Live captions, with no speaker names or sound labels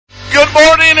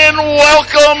Morning and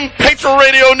welcome, Patriot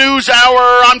Radio News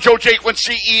Hour. I'm Joe Jaquin,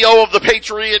 CEO of the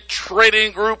Patriot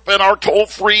Trading Group, and our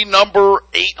toll-free number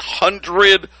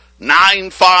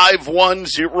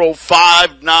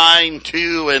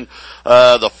 800-951-0592. And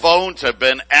the phones have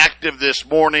been active this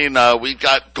morning. We've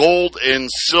got gold and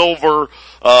silver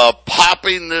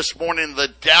popping this morning. The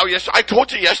Dow, I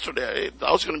told you yesterday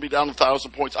I was going to be down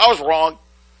 1,000 points. I was wrong.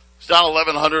 It's down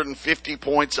 1,150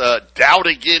 points. Dow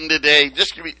again today.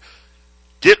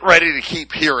 Get ready to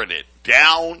keep hearing it.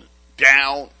 Down,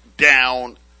 down,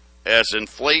 down. As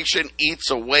inflation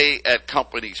eats away at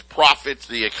companies' profits,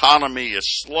 the economy is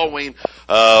slowing.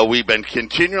 We've been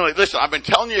continually, listen, I've been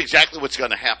telling you exactly what's going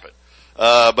to happen.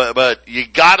 But you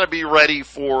got to be ready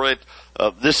for it.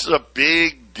 This is a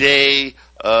big day,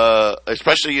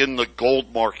 especially in the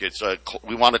gold markets.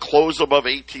 We want to close above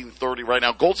 1830 right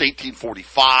now. Gold's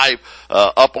 1845,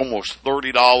 up almost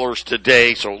 $30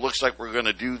 today. So it looks like we're going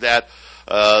to do that.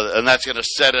 And that's going to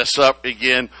set us up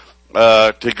again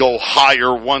to go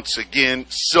higher once again.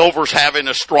 Silver's having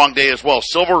a strong day as well.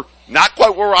 Silver, not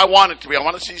quite where I want it to be. I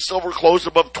want to see silver close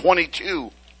above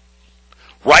 22.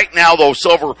 Right now, though,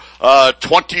 silver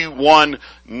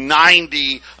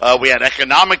 21.90. We had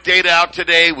economic data out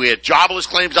today. We had jobless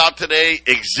claims out today.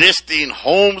 Existing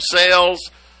home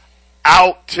sales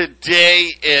out today.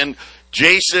 And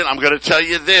Jason, I'm going to tell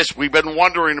you this. We've been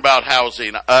wondering about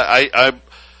housing.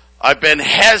 I've been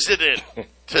hesitant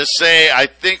to say I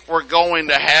think we're going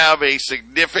to have a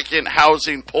significant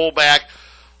housing pullback.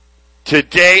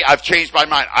 Today, I've changed my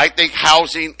mind. I think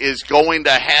housing is going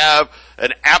to have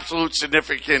an absolute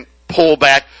significant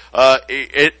pullback.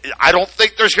 I don't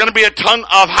think there's going to be a ton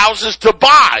of houses to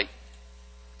buy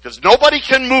because nobody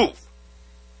can move.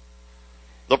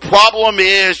 The problem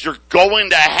is you're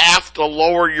going to have to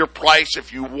lower your price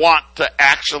if you want to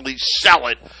actually sell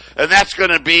it. And that's going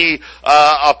to be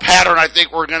a pattern I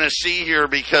think we're going to see here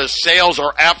because sales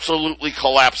are absolutely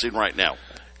collapsing right now.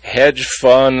 Hedge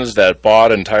funds that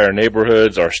bought entire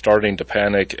neighborhoods are starting to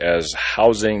panic as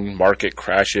housing market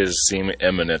crashes seem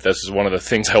imminent. This is one of the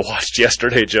things I watched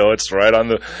yesterday, Joe. It's right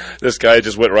on this guy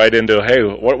just went right into, hey,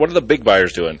 what are the big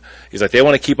buyers doing? He's like, they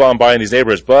want to keep on buying these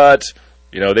neighborhoods, but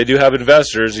they do have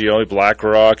investors,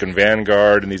 BlackRock and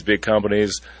Vanguard and these big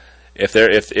companies. If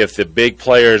the big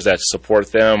players that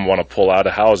support them want to pull out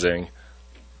of housing,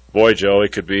 boy, Joe,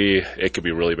 it could be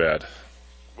really bad.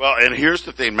 Well, and here's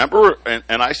the thing. Remember, and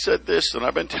I said this, and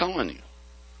I've been telling you,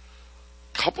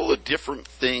 a couple of different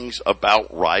things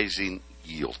about rising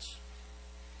yields.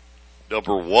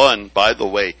 Number one, by the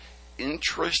way,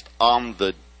 interest on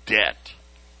the debt.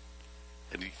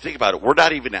 And you think about it, we're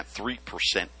not even at 3%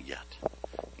 yet.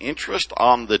 Interest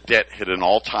on the debt hit an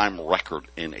all-time record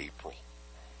in April.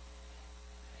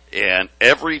 And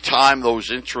every time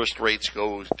those interest rates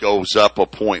goes up a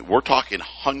point, we're talking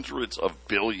hundreds of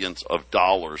billions of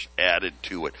dollars added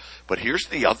to it. But here's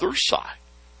the other side.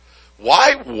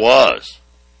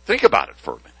 Think about it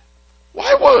for a minute.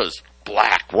 Why was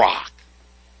BlackRock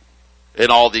and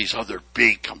all these other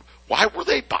big companies, why were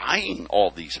they buying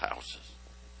all these houses?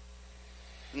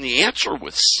 And the answer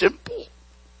was simple.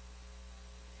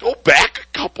 Go back a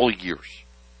couple of years.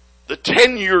 The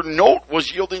 10-year note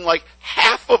was yielding like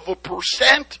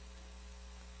 0.5%.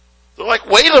 They're like,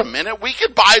 wait a minute, we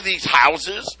could buy these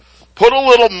houses, put a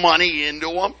little money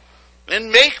into them,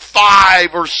 and make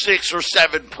 5 or 6 or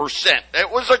 7%. It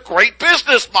was a great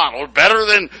business model, better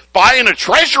than buying a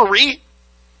treasury.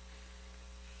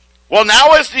 Well,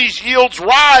 now as these yields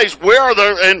rise, where are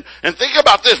they? And think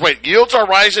about this. Wait, yields are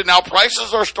rising. Now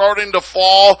prices are starting to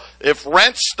fall. If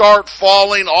rents start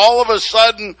falling, all of a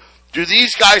sudden, do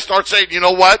these guys start saying, you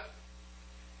know what?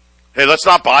 Hey, let's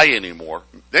not buy anymore.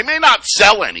 They may not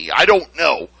sell any. I don't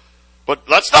know. But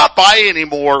let's not buy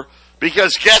anymore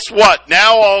because guess what?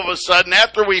 Now all of a sudden,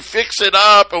 after we fix it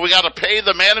up and we got to pay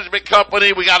the management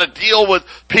company, we got to deal with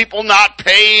people not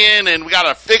paying and we got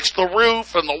to fix the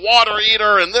roof and the water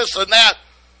heater and this and that.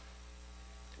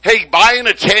 Hey, buying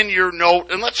a 10-year note,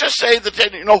 and let's just say the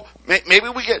 10-year note, maybe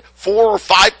we get 4 or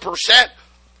 5%.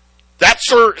 That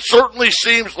certainly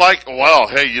seems like, well,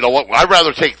 hey, you know what? I'd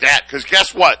rather take that because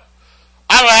guess what?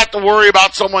 I don't have to worry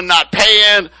about someone not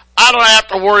paying. I don't have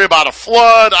to worry about a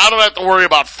flood. I don't have to worry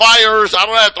about fires. I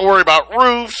don't have to worry about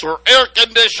roofs or air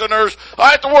conditioners. I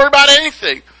don't have to worry about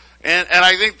anything. And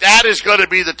I think that is going to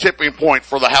be the tipping point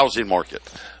for the housing market.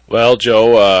 Well,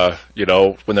 Joe,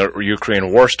 when the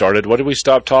Ukraine war started, what did we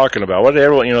stop talking about? What did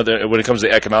everyone, when it comes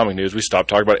to economic news, we stopped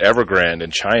talking about Evergrande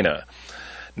and China.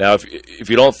 Now, if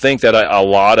you don't think that a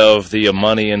lot of the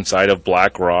money inside of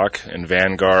BlackRock and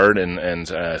Vanguard and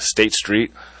State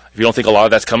Street, if you don't think a lot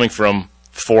of that's coming from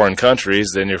foreign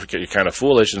countries, then you're kind of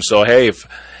foolish. And so, hey,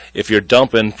 if you're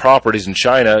dumping properties in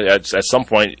China, at some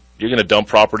point you're going to dump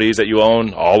properties that you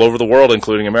own all over the world,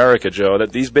 including America, Joe.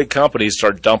 That these big companies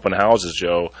start dumping houses,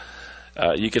 Joe.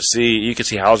 You could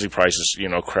see housing prices,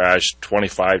 crash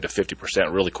 25 to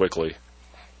 50% really quickly.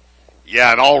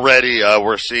 Yeah, and already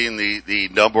we're seeing the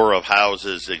number of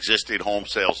houses, existing home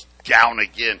sales, down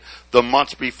again the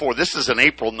months before. This is an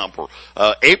April number.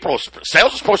 April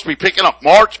sales are supposed to be picking up.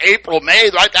 March, April,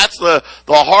 May, right? That's the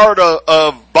heart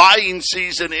of buying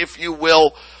season, if you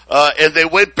will. And they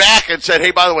went back and said,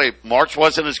 hey, by the way, March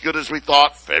wasn't as good as we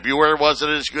thought. February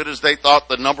wasn't as good as they thought.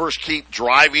 The numbers keep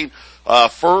driving.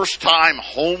 First-time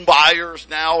home buyers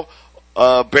now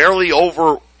barely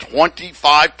over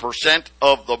 25%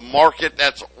 of the market.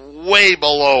 That's way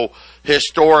below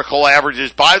historical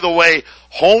averages. By the way,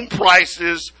 home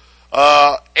prices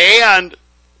and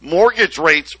mortgage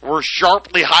rates were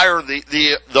sharply higher.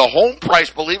 The home price,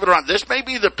 believe it or not, this may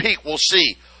be the peak. We'll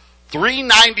see.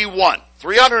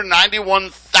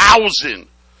 391,000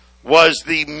 was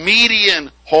the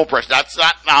median home price. That's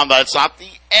not the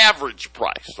average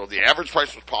price. So the average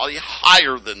price was probably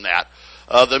higher than that.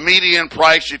 The median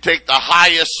price, you take the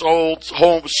highest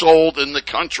home sold in the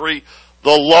country,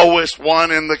 the lowest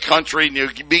one in the country, and you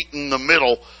meet in the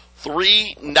middle.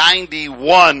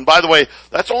 391. By the way,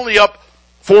 that's only up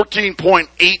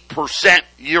 14.8%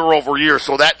 year over year.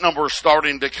 So that number is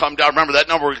starting to come down. Remember, that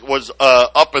number was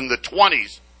up in the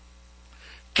 20s.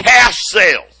 Cash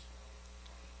sales.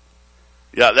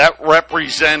 Yeah, that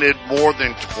represented more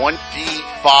than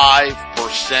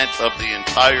 25% of the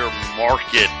entire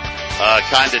market.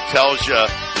 Kind of tells you,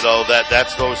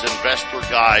 that's those investor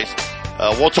guys.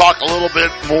 We'll talk a little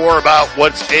bit more about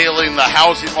what's ailing the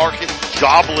housing market.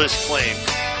 Jobless claims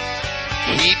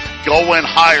keep going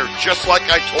higher, just like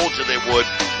I told you they would.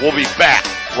 We'll be back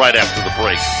right after the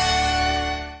break.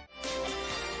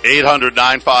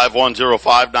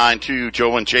 800-951-0592.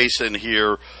 Joe and Jason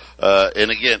here.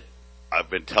 And again, I've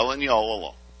been telling you all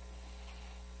along,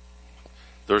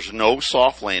 there's no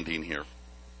soft landing here.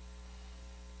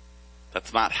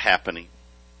 That's not happening.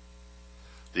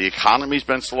 The economy's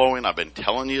been slowing. I've been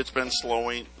telling you it's been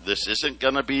slowing. This isn't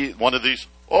going to be one of these,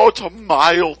 it's a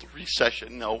mild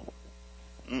recession. No.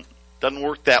 Doesn't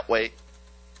work that way.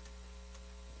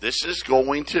 This is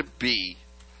going to be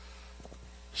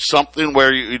something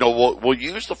where, we'll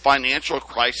use the financial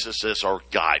crisis as our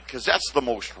guide, because that's the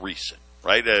most recent,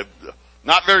 right?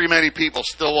 Not very many people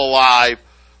still alive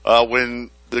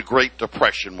when the Great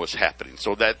Depression was happening.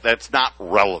 So that's not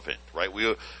relevant, right?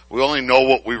 We only know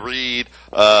what we read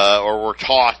or we're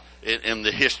taught in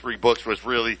the history books, which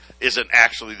really isn't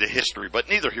actually the history, but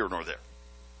neither here nor there.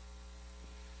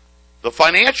 The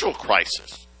financial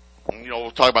crisis,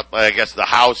 we'll talk about, I guess, the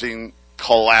housing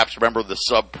collapse. Remember the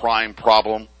subprime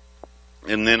problem?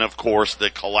 And then, of course,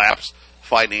 the collapse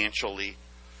financially.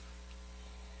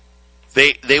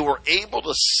 They were able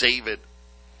to save it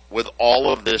with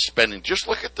all of this spending. Just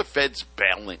look at the Fed's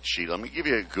balance sheet. Let me give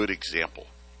you a good example.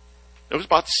 It was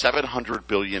about $700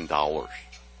 billion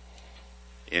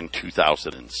in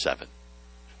 2007.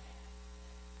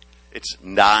 It's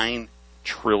 $9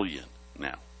 trillion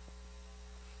now.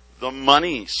 The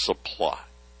money supply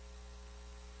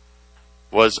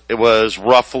was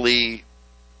roughly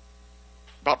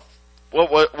about,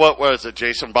 what was it,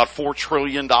 Jason? About $4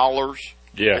 trillion.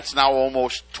 Yeah. It's now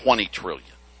almost $20 trillion.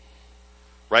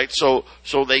 Right? So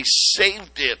they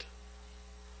saved it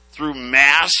through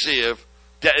massive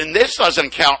debt. And this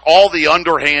doesn't count all the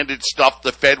underhanded stuff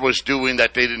the Fed was doing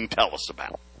that they didn't tell us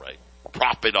about, right?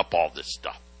 Propping up all this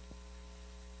stuff.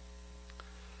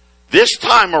 This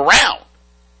time around,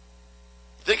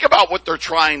 think about what they're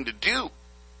trying to do,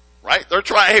 right? We're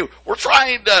trying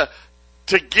to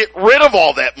get rid of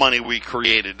all that money we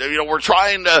created. We're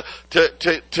trying to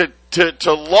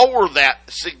lower that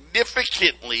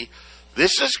significantly.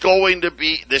 This is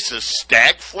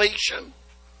stagflation.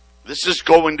 This is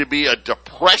going to be a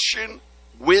depression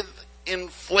with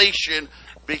inflation,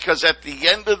 because at the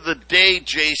end of the day,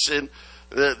 Jason,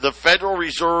 the Federal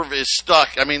Reserve is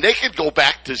stuck. I mean, they could go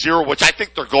back to zero, which I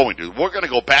think they're going to. We're going to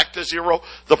go back to zero.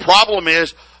 The problem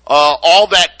is all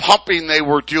that pumping they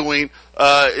were doing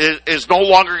is no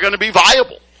longer going to be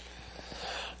viable.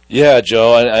 Yeah,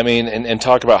 Joe, I mean, and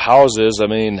talk about houses. I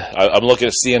mean, I'm looking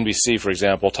at CNBC, for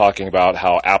example, talking about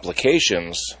how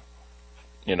applications,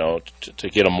 to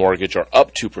get a mortgage are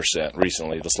up 2%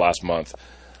 recently, this last month.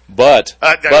 But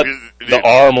the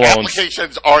ARM loans...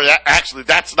 Applications are actually,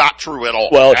 that's not true at all.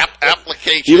 Well,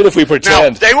 applications... Even if we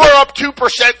pretend... Now, they were up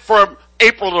 2% from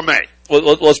April to May.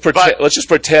 Well, let's just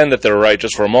pretend that they're right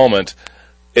just for a moment.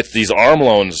 If these ARM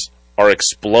loans are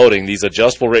exploding. These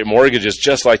adjustable rate mortgages,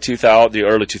 just like the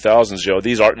early 2000s, Joe.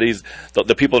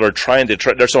 The people that are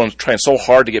they're trying so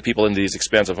hard to get people into these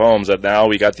expensive homes that now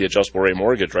we got the adjustable rate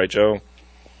mortgage, right, Joe?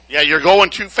 Yeah, you're going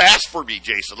too fast for me,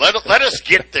 Jason. Let us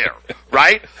get there,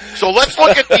 right? So let's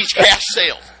look at these cash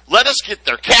sales. Let us get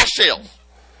there. Cash sales.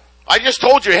 I just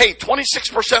told you, hey,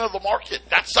 26% of the market.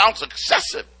 That sounds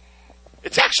excessive.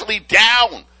 It's actually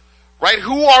down, right?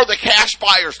 Who are the cash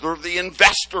buyers? They're the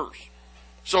investors.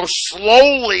 So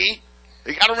slowly,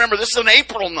 you got to remember, this is an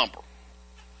April number.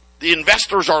 The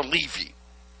investors are leaving.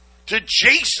 To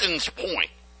Jason's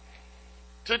point,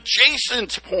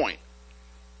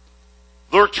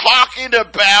 they're talking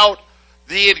about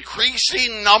the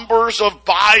increasing numbers of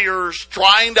buyers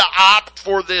trying to opt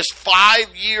for this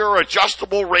 5-year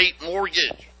adjustable rate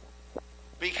mortgage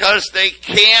because they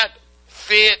can't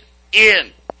fit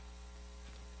in.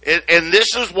 And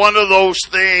this is one of those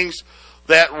things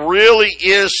that really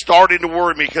is starting to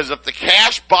worry me, because if the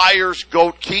cash buyers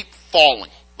keep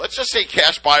falling, let's just say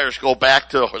cash buyers go back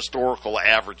to a historical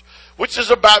average, which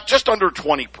is about just under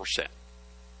 20%.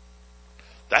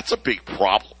 That's a big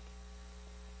problem.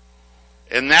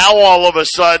 And now all of a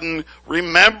sudden,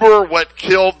 remember what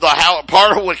killed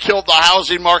part of what killed the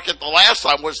housing market the last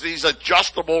time was these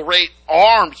adjustable rate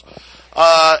ARMs.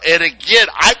 And again,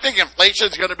 I think inflation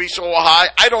is going to be so high.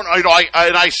 I don't know.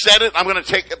 And I said it. I'm going to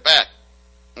take it back.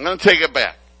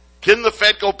 Can the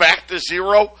Fed go back to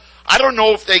zero? I don't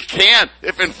know if they can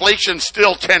if inflation's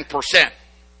still 10%.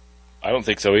 I don't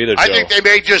think so either, Joe. I think they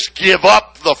may just give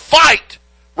up the fight,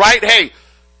 right? Hey,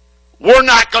 we're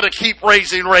not going to keep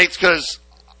raising rates because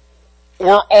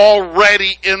we're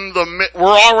already going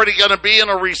to be in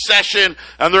a recession,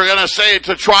 and they're going to say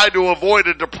to try to avoid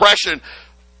a depression.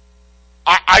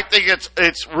 I think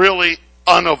it's really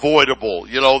unavoidable.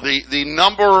 You know, the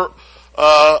number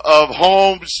of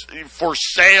homes for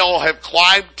sale have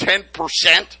climbed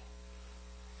 10%.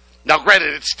 Now,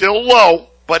 granted, it's still low,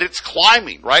 but it's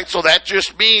climbing, right? So that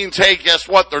just means, hey, guess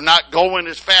what? They're not going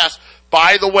as fast.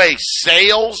 By the way,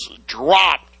 sales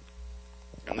dropped.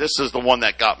 And this is the one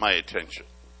that got my attention.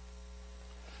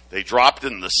 They dropped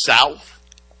in the South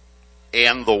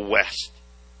and the West.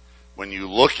 When you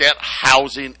look at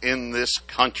housing in this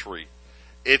country,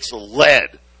 it's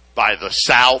led by the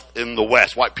South and the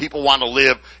West. Why people want to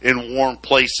live in warm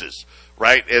places,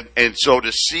 right? And so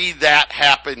to see that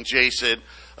happen, Jason,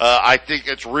 I think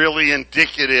it's really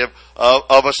indicative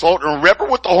of a slow. Remember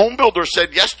what the home builder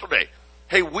said yesterday.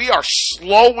 Hey, we are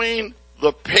slowing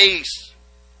the pace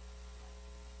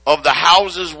of the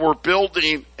houses we're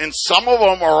building, and some of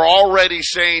them are already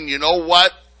saying, you know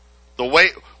what,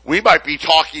 we might be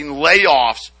talking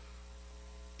layoffs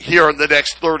here in the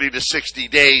next 30 to 60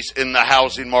 days in the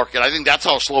housing market. I think that's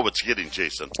how slow it's getting,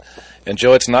 Jason. And,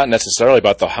 Joe, it's not necessarily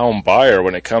about the home buyer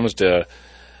when it comes to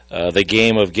the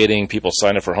game of getting people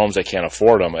signed up for homes that can't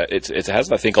afford them. It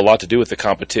has, I think, a lot to do with the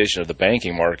competition of the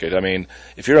banking market. I mean,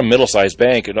 if you're a middle-sized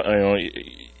bank,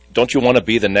 don't you want to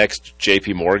be the next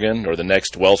J.P. Morgan or the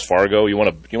next Wells Fargo? You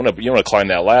want to climb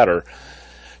that ladder.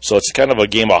 So it's kind of a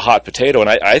game of hot potato, and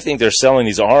I think they're selling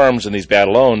these ARMs and these bad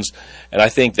loans, and I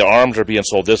think the ARMs are being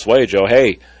sold this way, Joe.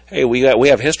 Hey, we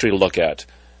have history to look at.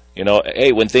 You know,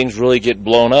 hey, when things really get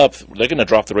blown up, they're going to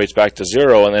drop the rates back to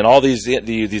zero, and then all these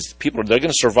people, they're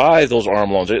going to survive those ARM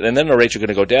loans, and then the rates are going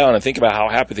to go down, and think about how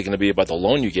happy they're going to be about the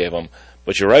loan you gave them.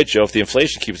 But you're right, Joe, if the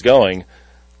inflation keeps going,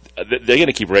 they're going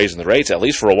to keep raising the rates, at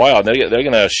least for a while, and they're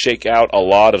going to shake out a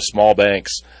lot of small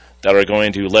banks that are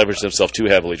going to leverage themselves too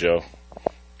heavily, Joe.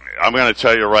 I'm going to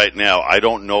tell you right now, I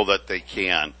don't know that they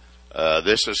can.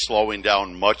 This is slowing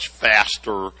down much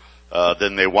faster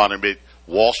than they want to be.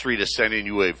 Wall Street is sending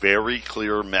you a very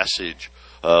clear message.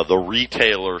 The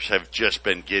retailers have just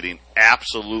been getting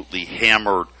absolutely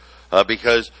hammered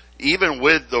because even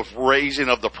with the raising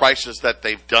of the prices that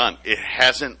they've done, it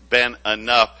hasn't been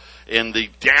enough. And the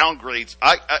downgrades,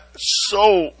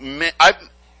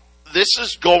 this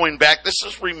is going back. This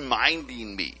is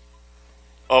reminding me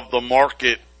of the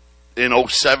market in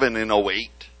 07 and 08,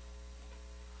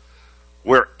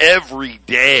 where every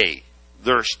day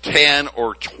there's 10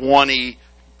 or 20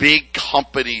 big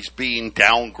companies being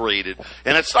downgraded.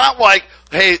 And it's not like,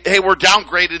 hey, we're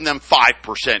downgrading them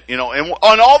 5%, you know, and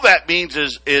all that means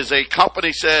is a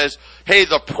company says, hey,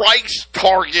 the price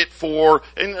target for,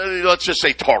 and let's just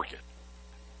say Target,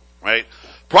 right?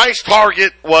 Price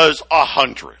target was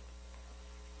 100.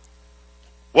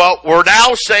 Well, we're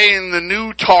now saying the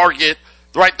new target,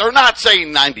 right? They're not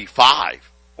saying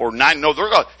 95 or 9. No, they're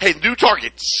going, hey, new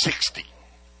target 60.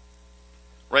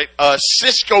 Right?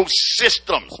 Cisco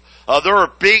Systems. They're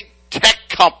a big tech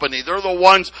company. They're the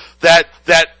ones that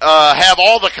have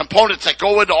all the components that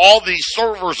go into all these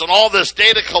servers and all this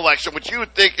data collection, which you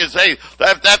would think is, hey,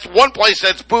 that's one place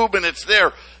that's booming, it's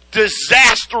there.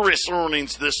 Disastrous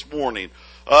earnings this morning.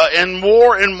 And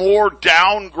more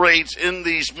downgrades in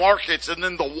these markets. And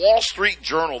then the Wall Street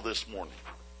Journal this morning.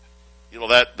 You know,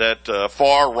 that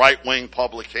far right-wing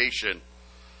publication.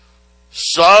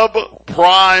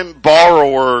 Subprime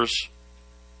borrowers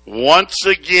once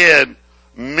again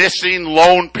missing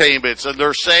loan payments, and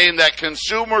they're saying that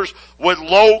consumers with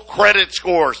low credit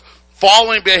scores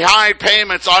falling behind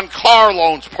payments on car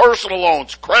loans, personal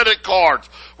loans, credit cards,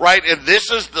 right? And this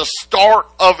is the start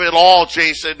of it all,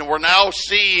 Jason. We're now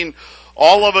seeing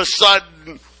all of a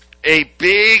sudden a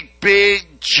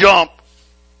big jump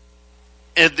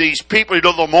in these people, you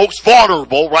know, the most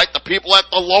vulnerable, right? The people at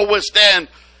the lowest end.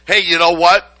 Hey, you know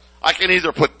what? I can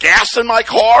either put gas in my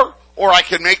car or I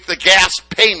can make the gas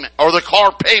payment or the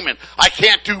car payment. I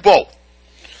can't do both.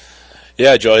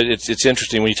 Yeah, Joe, it's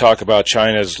interesting when you talk about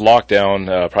China's lockdown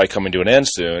probably coming to an end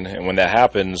soon, and when that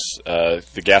happens,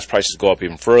 the gas prices go up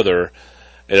even further.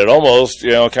 And it almost,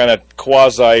 you know, kind of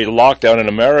quasi-lockdown in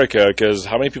America, because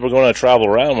how many people are going to travel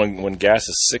around when gas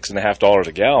is $6.50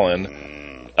 a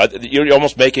gallon? You're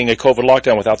almost making a COVID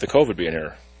lockdown without the COVID being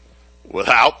here.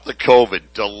 Without the COVID,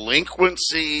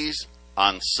 delinquencies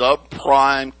on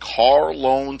subprime car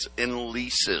loans and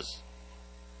leases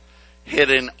hit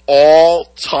an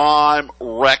all-time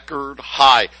record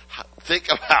high. Think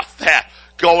about that.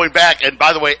 Going back, and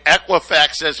by the way,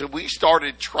 Equifax says that we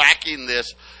started tracking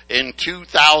this in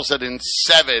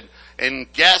 2007,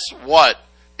 and guess what?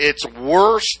 It's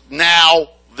worse now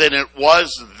than it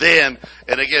was then.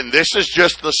 And again, this is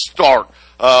just the start.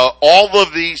 All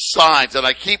of these signs, and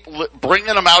I keep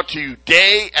bringing them out to you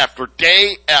day after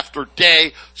day after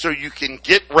day so you can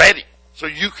get ready, so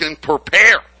you can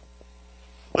prepare.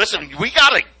 Listen, we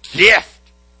got a gift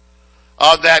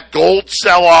on that gold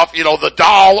sell-off, you know, the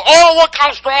dollar. Oh, look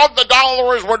how strong the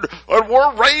dollar is.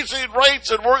 We're raising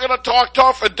rates and we're going to talk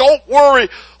tough. And don't worry,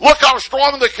 look how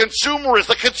strong the consumer is.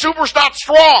 The consumer's not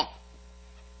strong.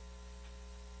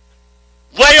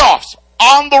 Layoffs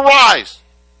on the rise.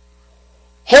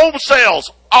 Home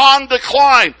sales on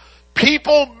decline.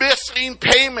 People missing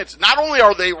payments. Not only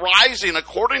are they rising,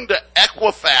 according to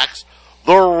Equifax,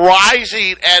 they're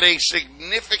rising at a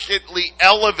significantly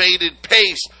elevated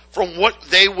pace from what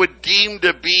they would deem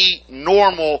to be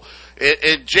normal.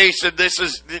 And Jason, this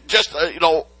is just, you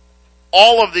know,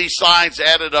 all of these signs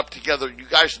added up together. You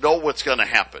guys know what's going to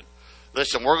happen.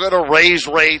 Listen, we're going to raise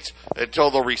rates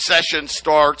until the recession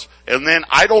starts, and then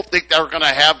I don't think they're going to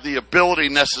have the ability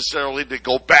necessarily to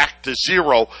go back to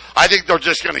zero. I think they're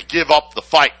just going to give up the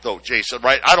fight, though, Jason,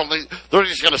 right? I don't think they're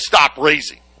just going to stop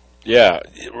raising. Yeah,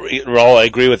 Raul, I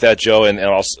agree with that, Joe, and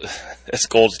also, this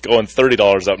gold's going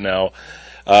 $30 up now.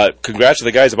 Congrats to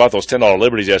the guys about those $10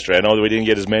 Liberties yesterday. I know that we didn't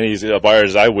get as many buyers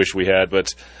as I wish we had,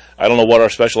 but I don't know what our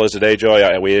special is today,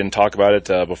 Joe. We didn't talk about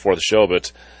it before the show,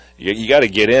 but you got to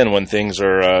get in when things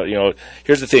are, you know,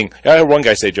 here's the thing. I heard one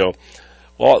guy say, Joe,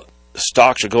 well,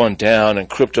 stocks are going down and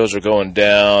cryptos are going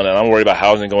down, and I'm worried about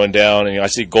housing going down, and you know, I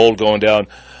see gold going down.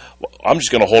 Well, I'm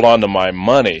just going to hold on to my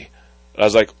money. I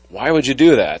was like, why would you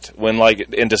do that? When,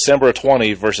 like, in December of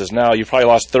 20 versus now, you probably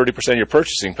lost 30% of your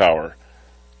purchasing power.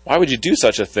 Why would you do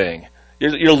such a thing?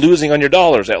 You're losing on your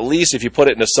dollars. At least if you put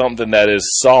it into something that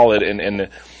is solid and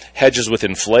hedges with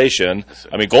inflation.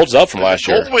 I mean, gold's up from last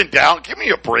year. Gold went down. Give me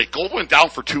a break. Gold went down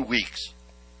for 2 weeks.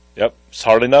 Yep, it's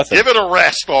hardly nothing. Give it a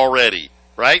rest already,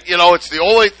 right? You know, it's the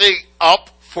only thing up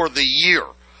for the year.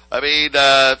 I mean,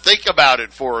 think about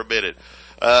it for a minute.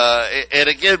 And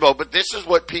again, but this is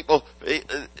what people,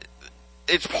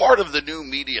 it's part of the new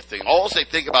media thing. All they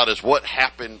think about is what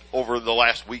happened over the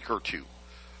last week or two,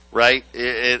 right?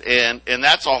 And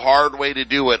that's a hard way to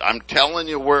do it. I'm telling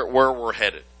you where we're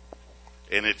headed.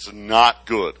 And it's not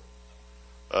good.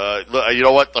 You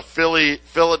know what? The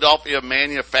Philadelphia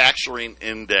Manufacturing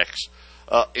Index,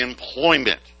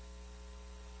 employment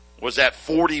was at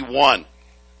 41.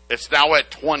 It's now at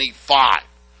 25.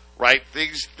 Right?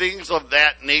 Things of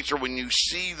that nature, when you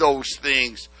see those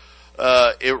things,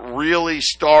 it really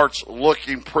starts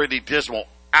looking pretty dismal.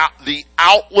 The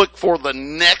outlook for the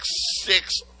next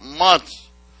 6 months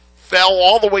fell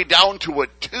all the way down to a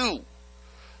 2.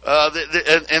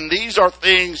 And these are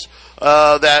things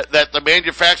that the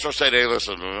manufacturers say, hey,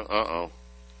 listen,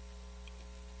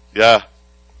 yeah,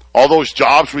 all those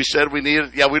jobs we said we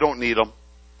needed, yeah, we don't need them.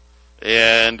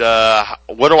 And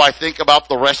what do I think about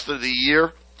the rest of the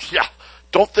year? Yeah,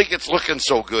 don't think it's looking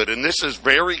so good. And this is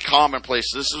very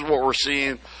commonplace. This is what we're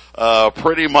seeing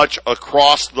pretty much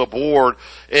across the board.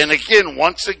 And again,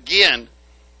 once again,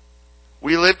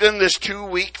 we lived in this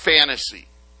 2-week fantasy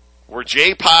where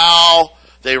Jay Powell,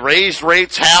 they raised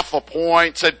rates half a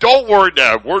point, said, don't worry,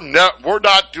 Dad, we're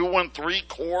not doing 3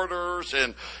 quarters,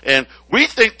 and we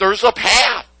think there's a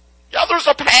path. Yeah, there's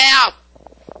a path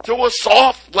to a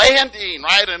soft landing,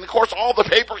 right? And, of course, all the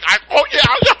paper guys, oh, yeah,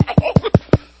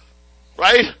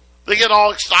 right? They get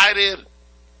all excited.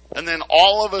 And then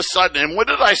all of a sudden, and what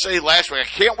did I say last week? I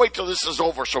can't wait till this is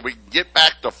over so we can get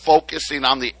back to focusing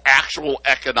on the actual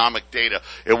economic data.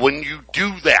 And when you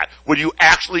do that, when you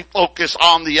actually focus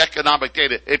on the economic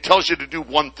data, it tells you to do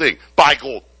one thing: buy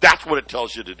gold. That's what it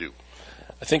tells you to do.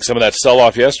 I think some of that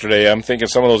sell-off yesterday, I'm thinking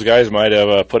some of those guys might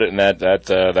have put it in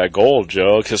that gold,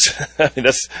 Joe, because I mean,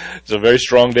 it's a very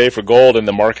strong day for gold, and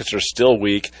the markets are still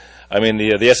weak. I mean,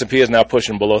 the S&P is now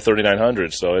pushing below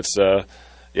 3,900, so it's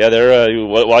yeah, they're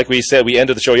like we said. We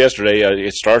ended the show yesterday.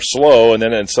 It starts slow, and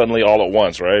then suddenly all at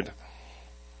once, right?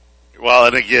 Well,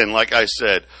 and again, like I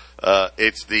said,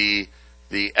 it's the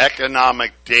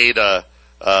economic data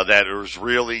that is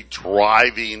really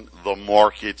driving the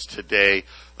markets today.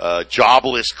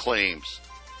 Jobless claims,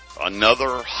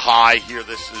 another high here.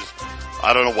 This is,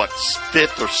 I don't know what,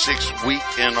 5th or 6th week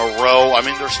in a row. I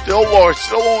mean, they're still low. It's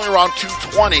still only around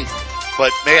 220.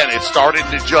 But, man, it's starting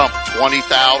to jump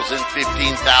 20,000,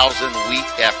 15,000 week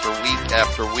after week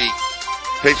after week.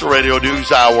 Patriot Radio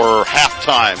News Hour,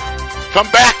 halftime.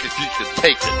 Come back if you can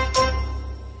take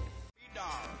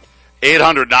it.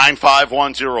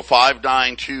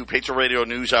 800-951-0592. Patriot Radio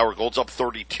News Hour. Gold's up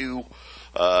 32,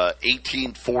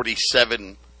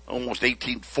 1847, almost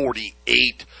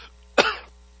 1848.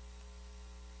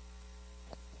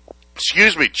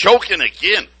 Excuse me, choking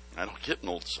again. I don't get an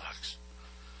old socks.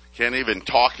 Can't even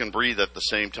talk and breathe at the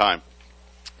same time.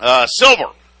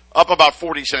 Silver up about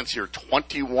 40 cents here,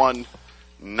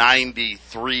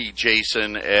 21.93.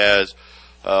 Jason, as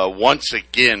once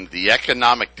again the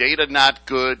economic data not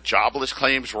good, jobless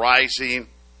claims rising,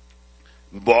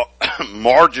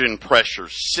 margin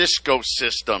pressures, Cisco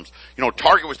Systems. You know,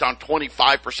 Target was down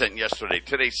 25% yesterday.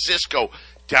 Today, Cisco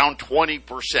down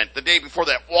 20%. The day before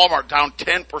that, Walmart down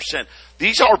 10%.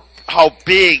 These are how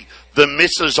big the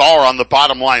misses are on the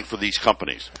bottom line for these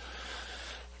companies.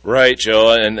 Right,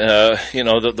 Joe, and you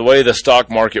know the way the stock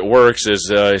market works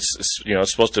is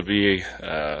it's supposed to be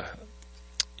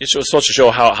it's supposed to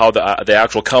show how the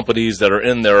actual companies that are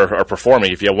in there are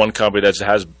performing. If you have one company that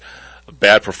has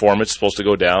bad performance, it's supposed to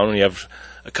go down. When you have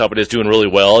a company that's doing really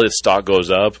well, its stock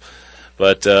goes up.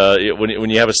 But when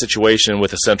you have a situation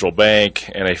with a central bank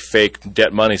and a fake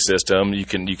debt money system, you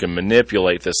can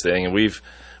manipulate this thing, and we've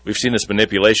seen this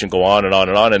manipulation go on and on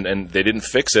and on, and they didn't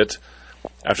fix it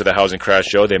after the housing crash,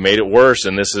 Joe. They made it worse,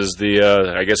 and this is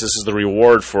I guess this is the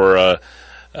reward for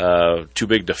too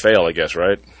big to fail, I guess,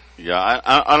 right? Yeah,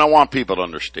 I don't want people to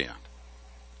understand.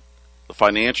 The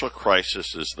financial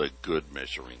crisis is the good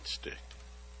measuring stick.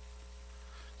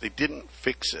 They didn't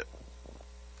fix it.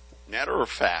 Matter of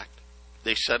fact,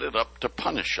 they set it up to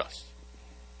punish us.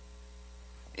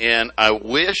 And I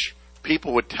wish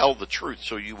people would tell the truth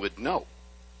so you would know.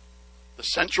 The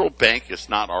central bank is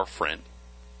not our friend.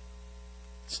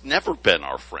 It's never been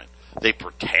our friend. They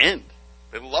pretend.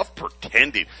 They love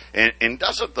pretending. And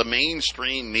doesn't the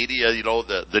mainstream media, you know,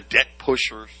 the debt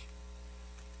pushers,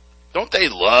 don't they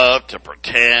love to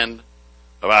pretend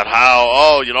about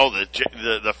how,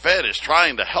 the Fed is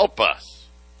trying to help us?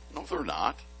 No, they're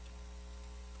not.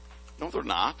 No, they're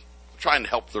not. They're trying to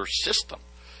help their system.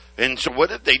 And so what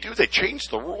did they do? They changed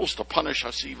the rules to punish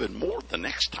us even more the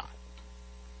next time.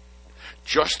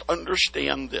 Just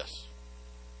understand this.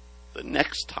 The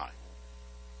next time,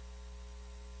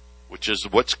 which is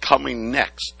what's coming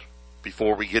next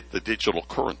before we get the digital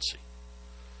currency.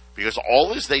 Because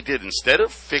all as they did, instead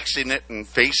of fixing it and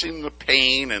facing the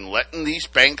pain and letting these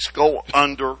banks go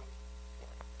under,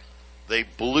 they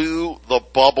blew the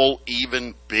bubble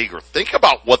even bigger. Think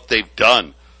about what they've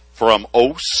done from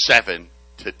 2007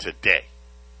 to today.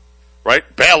 Right?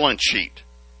 Balance sheet.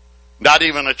 Not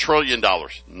even $1 trillion.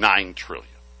 $9 trillion.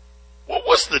 What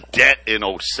was the debt in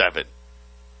 2007?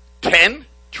 10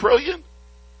 trillion?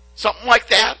 Something like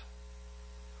that?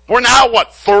 We're now,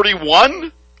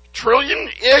 31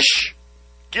 trillion-ish?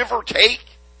 Give or take?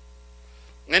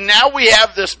 And now we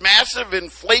have this massive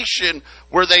inflation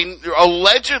where they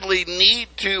allegedly need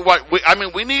to,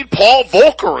 we need Paul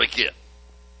Volcker again.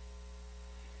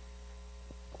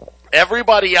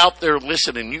 Everybody out there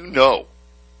listening, you know,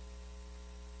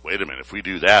 wait a minute, if we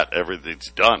do that, everything's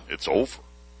done. It's over.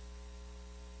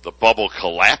 The bubble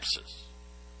collapses.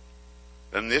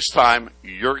 And this time,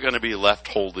 you're going to be left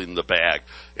holding the bag.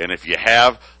 And if you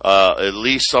have at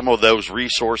least some of those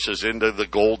resources into the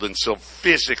gold and silver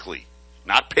physically,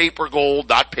 not paper gold,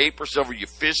 not paper silver, you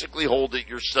physically hold it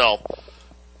yourself,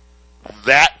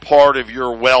 that part of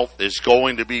your wealth is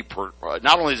going to be,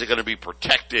 not only is it going to be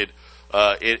protected,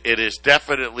 it is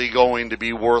definitely going to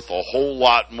be worth a whole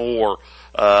lot more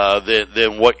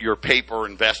than what your paper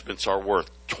investments are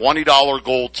worth. $20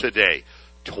 gold today,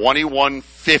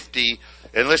 $21.50.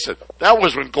 And listen, that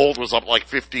was when gold was up like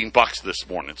 $15 this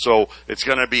morning. So it's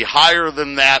going to be higher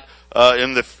than that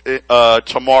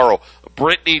tomorrow.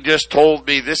 Brittany just told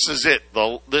me this is it.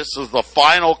 This is the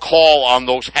final call on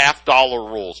those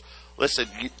half-dollar rules. Listen,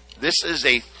 this is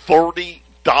a $30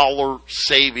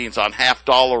 savings on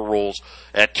half-dollar rolls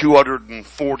at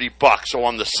 $240. So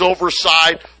on the silver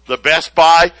side, the best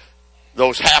buy,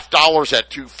 those half-dollars at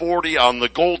 $240. On the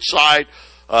gold side,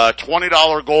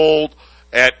 $20 gold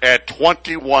at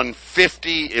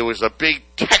 $21.50. It was a big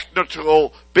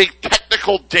technical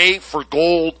day for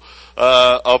gold,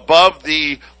 above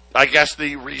the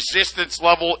resistance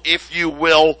level, if you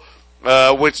will,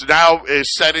 which now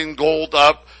is setting gold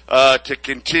up to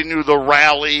continue the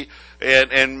rally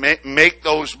and make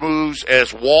those moves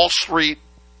as Wall Street.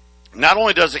 Not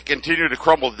only does it continue to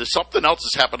crumble, there's something else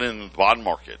that's happening in the bond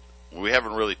market. We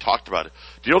haven't really talked about it.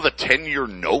 Do you know the 10-year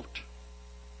note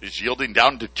is yielding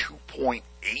down to 2.8?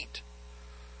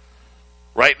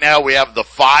 Right now we have the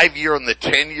 5-year and the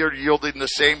 10-year yielding the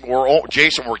same.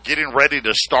 Jason, we're getting ready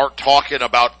to start talking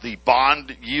about the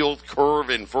bond yield curve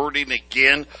inverting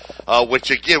again, which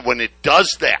again, when it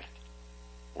does that,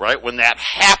 right, when that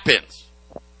happens,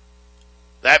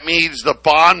 that means the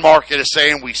bond market is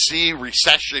saying we see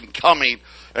recession coming.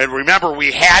 And remember,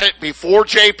 we had it before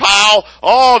Jay Powell.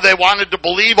 Oh, they wanted to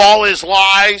believe all his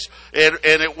lies, and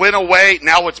it went away.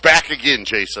 Now it's back again,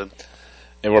 Jason.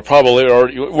 And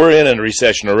we're in a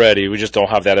recession already. We just don't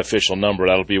have that official number.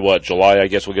 That'll be what, July? I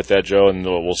guess we'll get that, Joe, and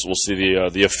we'll see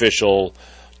the official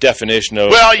definition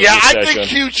of. Well, yeah, I think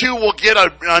Q2 will get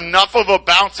enough of a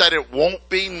bounce that it won't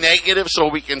be negative, so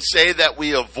we can say that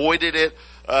we avoided it.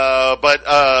 But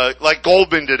like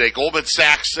Goldman today, Goldman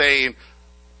Sachs saying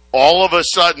all of a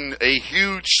sudden a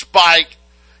huge spike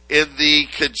in the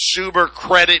consumer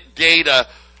credit data,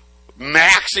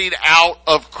 maxing out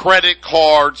of credit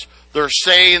cards. They're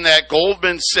saying that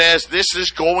Goldman says this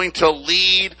is going to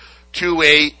lead to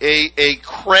a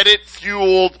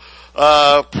credit-fueled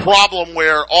problem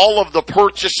where all of the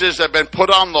purchases have been put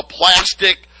on the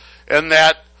plastic, and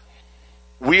that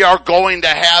we are going to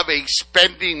have a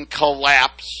spending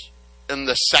collapse in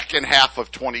the second half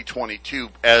of 2022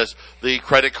 as the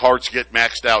credit cards get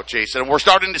maxed out, Jason. And we're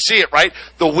starting to see it, right?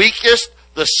 The weakest,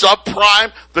 the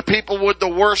subprime, the people with the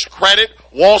worst credit,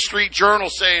 Wall Street Journal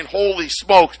saying, holy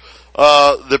smokes,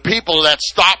 the people that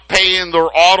stopped paying their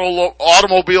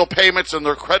automobile payments and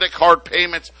their credit card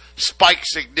payments spiked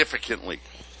significantly.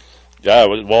 Yeah,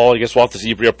 well, I guess we'll have to see.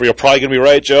 You're probably going to be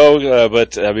right, Joe.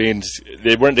 But, I mean,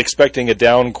 they weren't expecting a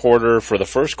down quarter for the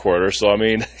first quarter. So, I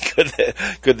mean,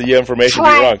 could the information be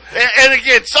wrong? And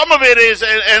again, some of it is,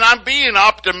 and I'm being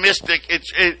optimistic,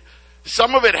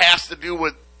 some of it has to do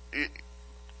with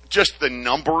just the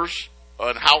numbers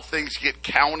and how things get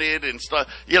counted and stuff.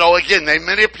 You know, again, they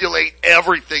manipulate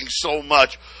everything so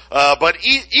much. But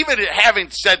even having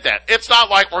said that, it's not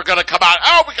like we're going to come out,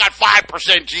 oh, we got 5%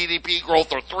 GDP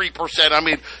growth or 3%. I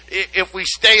mean, if we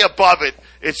stay above it,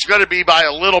 it's going to be by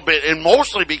a little bit, and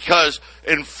mostly because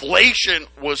inflation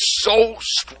was so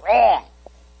strong.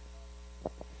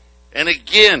 And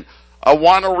again, I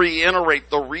want to reiterate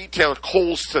the retail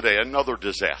Kohl's today, another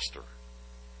disaster.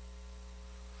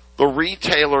 The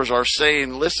retailers are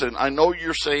saying, listen, I know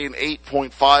you're saying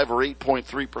 8.5 or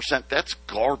 8.3%. That's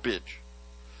garbage.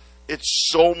 It's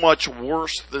so much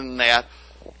worse than that.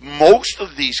 Most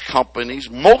of these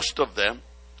companies, most of them,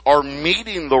 are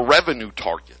meeting the revenue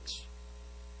targets.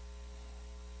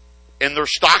 And their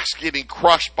stock's getting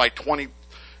crushed by 20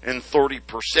 and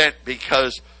 30%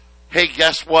 because, hey,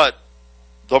 guess what?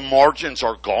 The margins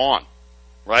are gone.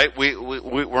 Right?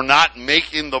 We're not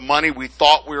making the money we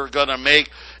thought we were going to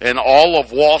make, and all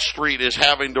of Wall Street is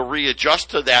having to readjust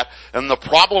to that. And the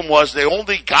problem was they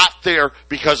only got there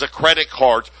because of credit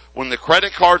cards. When the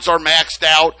credit cards are maxed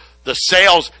out, the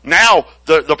sales, now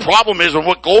the problem is, and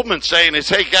what Goldman's saying is,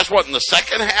 hey, guess what? In the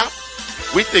second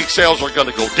half, we think sales are going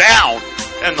to go down,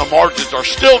 and the margins are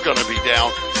still going to be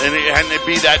down, and it'd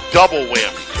be that double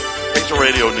whammy. It's a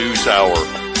Radio News Hour.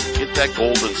 Get that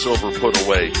gold and silver put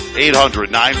away.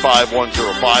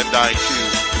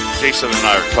 800-951-0592. Jason and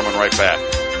I are coming right back.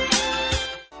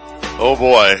 Oh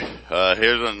boy,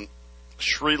 here's in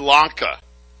Sri Lanka,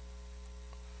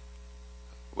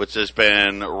 which has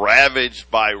been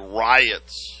ravaged by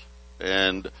riots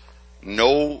and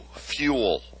no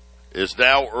fuel is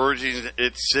now urging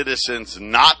its citizens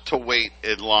not to wait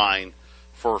in line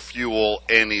for fuel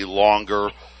any longer.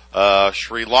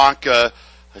 Sri Lanka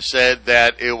said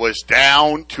that it was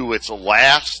down to its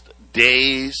last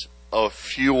days of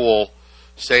fuel,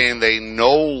 saying they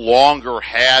no longer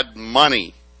had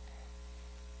money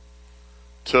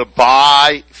to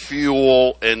buy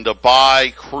fuel and to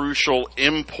buy crucial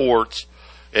imports,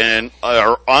 and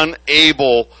are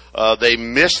unable. They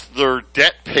missed their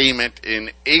debt payment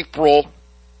in April.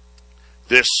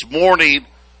 This morning,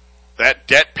 that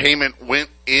debt payment went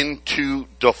into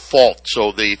default.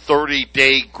 So the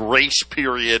 30-day grace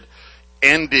period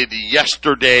ended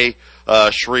yesterday.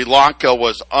 Sri Lanka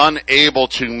was unable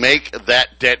to make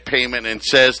that debt payment and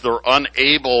says they're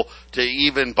unable to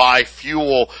even buy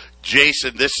fuel.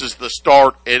 Jason, this is the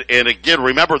start. And again,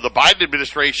 remember, the Biden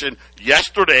administration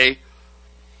yesterday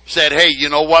said, hey, you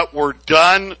know what? We're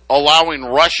done allowing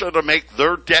Russia to make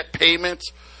their debt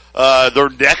payments. Their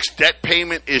next debt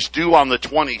payment is due on the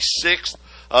 26th.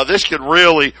 This could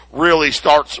really, really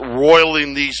start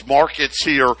roiling these markets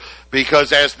here,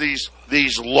 because as these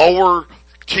lower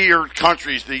tiered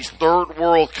countries, these third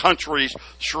world countries,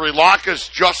 Sri Lanka's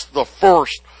just the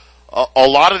first. A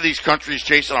lot of these countries,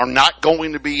 Jason, are not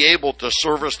going to be able to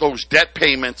service those debt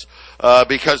payments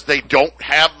because they don't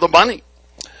have the money.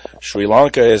 Sri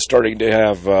Lanka is starting to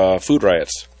have food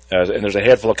riots. And there's a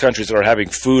handful of countries that are having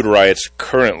food riots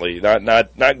currently.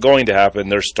 Not going to happen.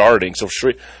 They're starting. So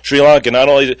Sri Lanka, not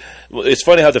only, it's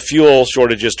funny how the fuel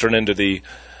shortages turn into the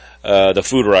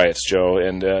food riots, Joe.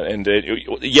 And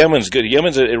Yemen's good.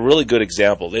 Yemen's a really good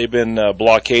example. They've been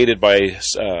blockaded by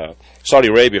Saudi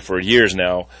Arabia for years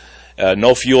now.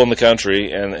 No fuel in the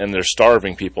country, and they're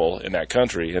starving people in that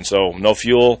country. And so no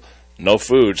fuel, no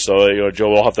food. So Joe,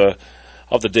 we'll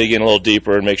have to dig in a little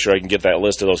deeper and make sure I can get that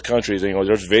list of those countries. And,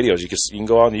 there's videos. You can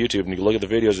go on YouTube and you can look at the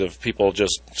videos of people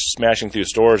just smashing through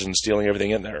stores and stealing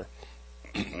everything in there.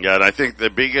 Yeah, and I think the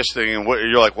biggest thing, and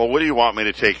you're like, well, what do you want me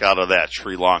to take out of that,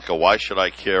 Sri Lanka? Why should I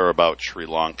care about Sri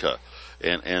Lanka?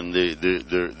 And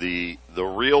the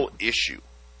real issue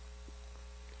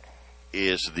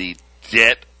is the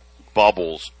debt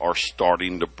bubbles are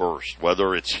starting to burst,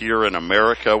 whether it's here in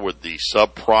America with the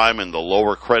subprime and the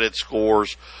lower credit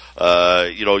scores.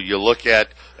 You look at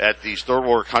these third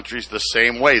world countries the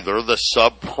same way. They're the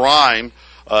subprime,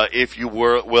 if you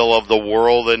will, of the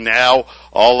world. And now,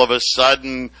 all of a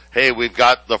sudden, hey, we've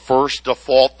got the first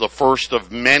default, the first of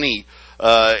many,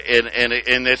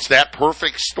 and it's that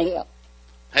perfect storm.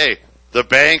 Hey, the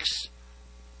banks,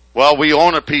 well, we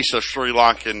own a piece of Sri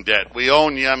Lankan debt. We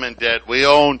own Yemen debt. We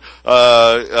own,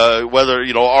 whether,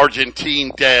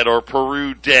 Argentine debt or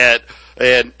Peru debt.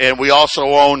 And we also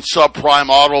own subprime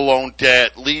auto loan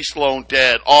debt, lease loan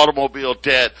debt, automobile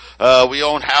debt. We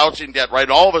own housing debt, right?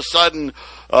 All of a sudden,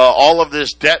 all of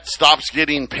this debt stops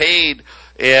getting paid,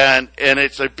 and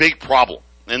it's a big problem.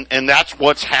 And that's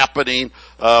what's happening.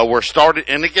 We're starting,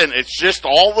 and again, it's just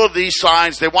all of these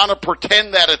signs. They want to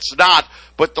pretend that it's not,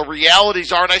 but the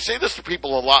realities are, and I say this to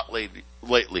people a lot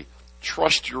lately,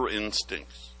 trust your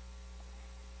instincts.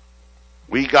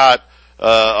 We got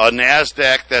a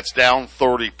NASDAQ that's down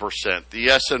 30%. The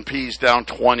S&P's down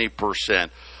 20%.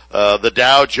 The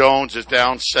Dow Jones is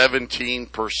down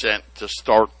 17% to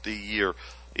start the year.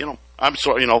 I'm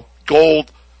sorry,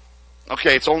 gold,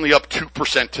 okay, it's only up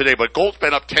 2% today, but gold's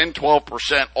been up 10,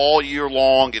 12% all year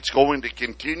long. It's going to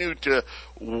continue to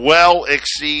well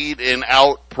exceed and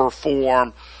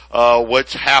outperform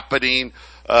what's happening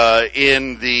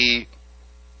in the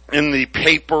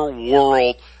paper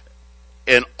world.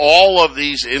 And all of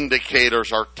these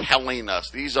indicators are telling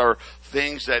us, these are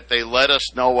things that they let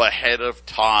us know ahead of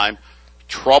time.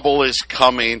 Trouble is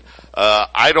coming.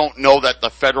 I don't know that the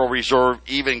Federal Reserve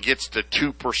even gets to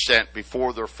 2%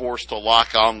 before they're forced to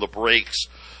lock on the brakes.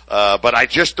 But I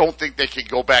just don't think they can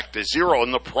go back to zero.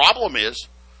 And the problem is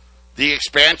the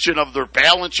expansion of their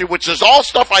balance sheet, which is all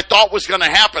stuff I thought was going to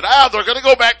happen. They're going to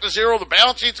go back to zero. The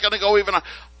balance sheet's going to go even.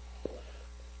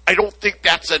 I don't think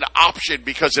that's an option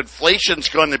because inflation's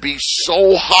going to be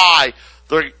so high.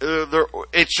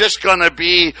 It's just going to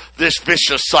be this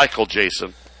vicious cycle,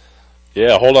 Jason.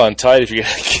 Yeah, hold on tight if you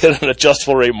get an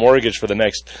adjustable rate mortgage for the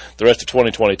rest of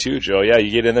 2022, Joe. Yeah,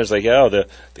 you get in there, it's like, the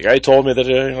guy told me that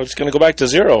it's going to go back to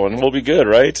zero and we'll be good,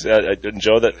 right?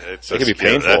 Joe, that can be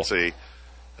painful.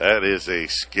 That is a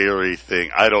scary thing.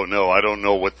 I don't know. I don't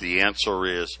know what the answer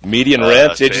is. Median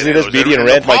rent. Did you see this? Median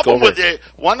rent might go over.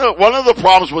 One of the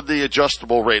problems with the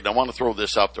adjustable rate, and I want to throw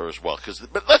this out there as well,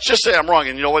 but let's just say I'm wrong,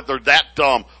 and you know what? They're that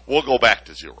dumb. We'll go back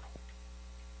to zero.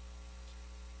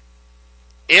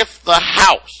 If the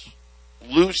house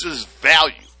loses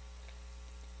value,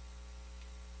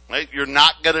 Right? You're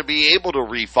not going to be able to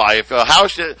refi. If a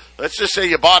house, let's just say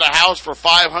you bought a house for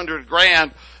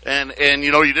 $500,000 and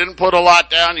you didn't put a lot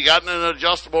down, you got an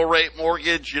adjustable rate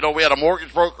mortgage. We had a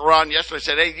mortgage broker on yesterday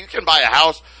said, hey, you can buy a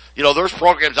house. There's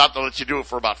programs out there that let you do it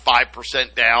for about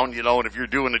 5% down, and if you're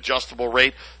doing adjustable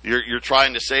rate, you're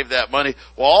trying to save that money.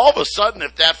 Well, all of a sudden,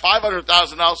 if that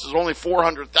 $500,000 is only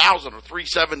 $400,000 or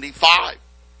 $375,000,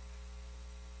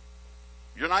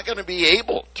 you're not going to be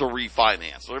able to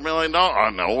refinance. They're like,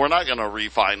 no, we're not going to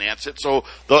refinance it. So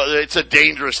it's a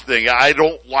dangerous thing. I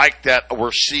don't like that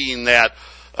we're seeing that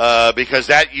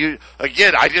because I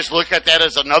just look at that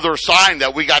as another sign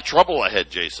that we got trouble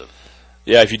ahead, Jason.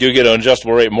 Yeah, if you do get an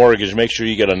adjustable rate mortgage, make sure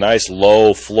you get a nice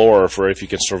low floor for if you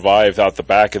can survive out the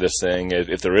back of this thing.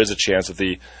 If there is a chance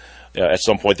that at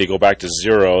some point they go back to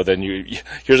zero, then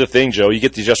here's the thing, Joe, you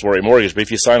get the adjustable rate mortgage, but if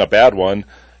you sign a bad one,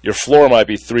 your floor might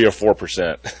be 3 or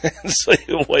 4%. So it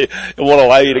won't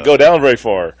allow you to go down very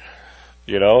far.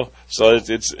 So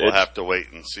we'll have to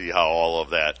wait and see how all of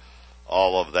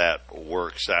that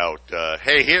works out.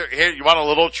 Hey, here you want a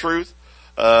little truth?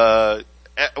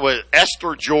 With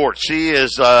Esther George, she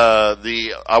is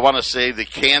the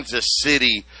Kansas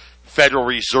City Federal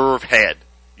Reserve head.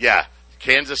 Yeah,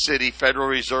 Kansas City Federal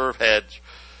Reserve head.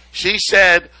 She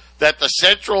said that the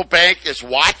central bank is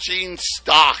watching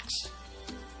stocks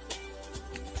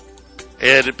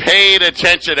and paying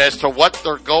attention as to what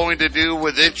they're going to do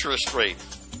with interest rates.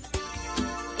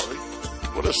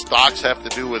 What does stocks have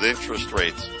to do with interest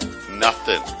rates?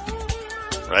 Nothing,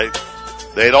 right?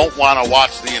 They don't want to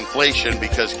watch the inflation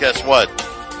because guess what?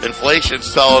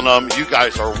 Inflation's telling them you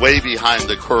guys are way behind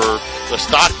the curve. The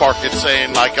stock market's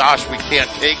saying, my gosh, we can't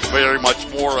take very much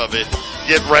more of it.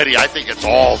 Get ready. I think it's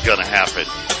all going to happen.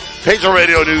 Pacer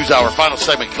Radio News Hour, final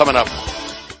segment coming up.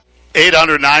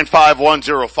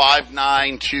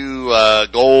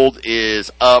 800-951-0592. Gold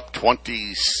is up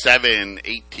 27,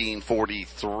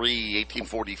 1843,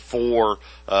 1844.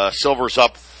 Silver's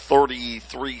up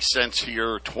 33 cents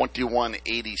here,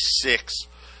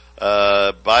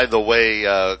 21.86. By the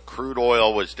way, crude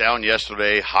oil was down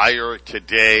yesterday, higher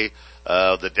today.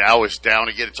 The Dow is down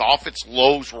again. It's off its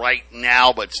lows right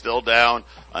now, but still down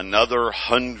another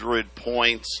 100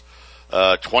 points.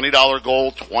 $20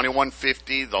 gold,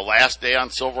 $21.50. The last day on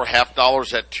silver,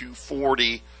 $0.50 at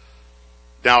 $2.40.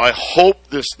 Now, I hope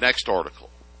this next article,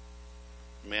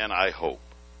 I hope.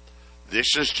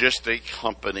 This is just a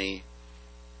company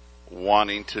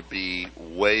wanting to be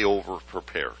way over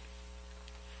prepared.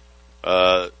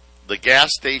 The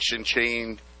gas station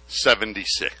chain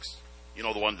 76. The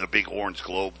one, the big orange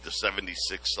globe, the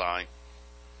 76 sign.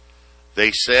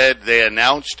 They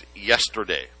announced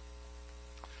yesterday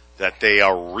that they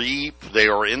are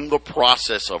in the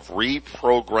process of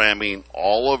reprogramming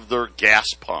all of their gas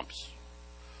pumps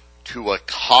to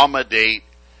accommodate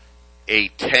a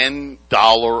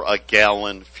 $10 a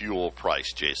gallon fuel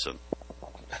price, Jason.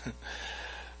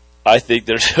 I think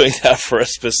they're doing that for a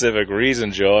specific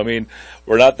reason, Joe.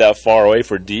 We're not that far away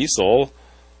for diesel.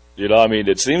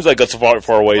 It seems like it's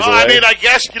far ways away. I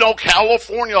guess,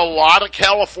 California, a lot of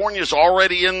California is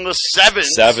already in the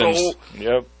sevens. So.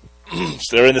 Yep.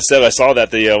 So they're in the 7. I saw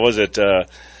that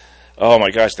oh my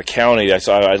gosh, the county. I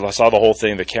saw the whole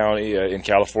thing. The county in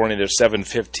California, they're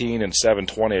 $7.15 and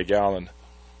 $7.20 a gallon.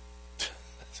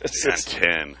 It's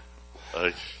 10.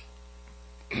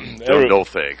 No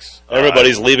thanks.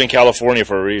 Everybody's leaving California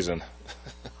for a reason.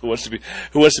 Who wants to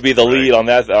be the lead on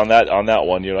that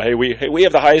one? Hey, we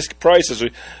have the highest prices.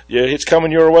 It's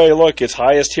coming your way. Look, it's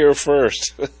highest here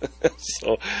first.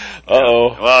 So,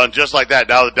 Well, just like that,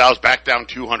 now the Dow's back down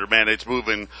 200. Man, it's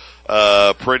moving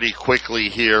pretty quickly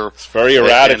here. It's very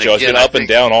erratic, Joe. It's been up and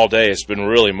down all day. It's been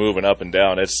really moving up and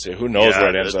down. Who knows where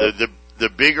it ends up. The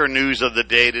bigger news of the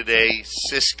day today: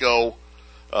 Cisco,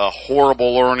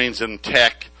 horrible earnings in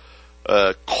tech.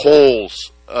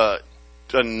 Kohl's,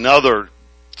 another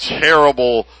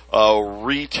terrible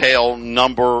retail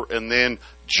number, and then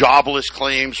jobless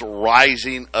claims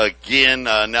rising again,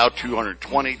 now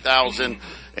 220,000,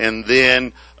 and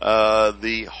then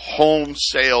the home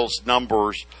sales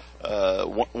numbers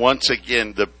once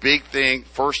again, the big thing,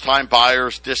 first-time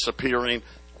buyers disappearing,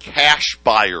 cash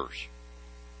buyers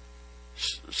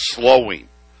slowing.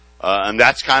 And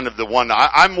that's kind of the one.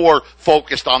 I'm more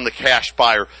focused on the cash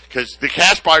buyer, because the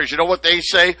cash buyers, you know what they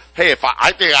say? Hey, if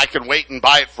I think I can wait and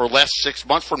buy it for less 6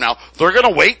 months from now, they're going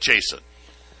to wait, Jason.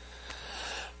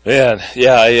 Man,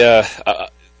 yeah,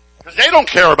 because they don't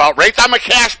care about rates. I'm a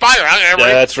cash buyer.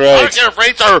 That's right. I don't care if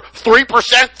rates are 3%,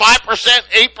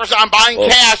 5%, 8%. I'm buying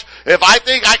cash. If I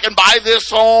think I can buy this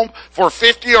home for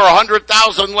 $50,000 or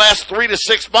 $100,000 less 3 to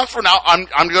 6 months from now,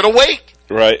 I'm going to wait.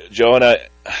 Right, Joe, and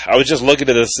I was just looking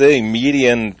at this thing.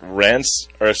 Median rents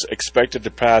are expected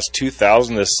to pass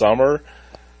 $2,000 this summer.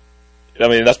 I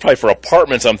mean, that's probably for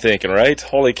apartments, I'm thinking, right?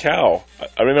 Holy cow.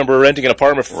 I remember renting an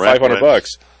apartment for $500.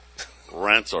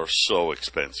 Rents are so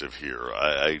expensive here.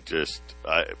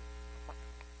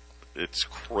 It's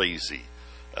crazy.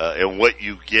 And what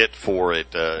you get for it,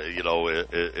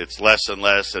 it's less and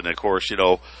less. And of course, we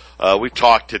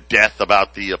talked to death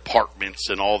about the apartments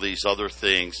and all these other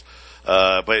things.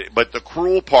 But the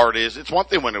cruel part is, it's one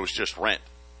thing when it was just rent,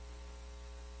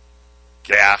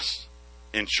 gas,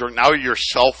 insurance. Now your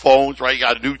cell phones, right? You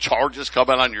got new charges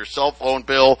coming on your cell phone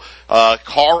bill,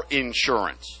 car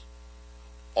insurance.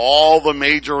 All the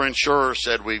major insurers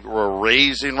said we were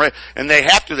raising rent, and they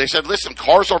have to. They said, listen,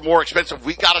 cars are more expensive.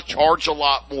 We got to charge a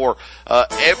lot more.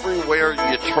 Everywhere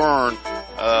you turn,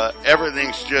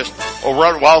 everything's just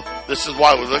run. Well, this is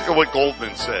why. Look at what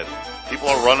Goldman said. People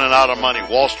are running out of money.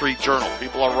 Wall Street Journal.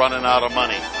 People are running out of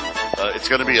money. It's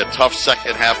going to be a tough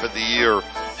second half of the year.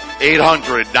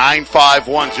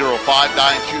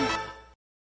 800-951-0592.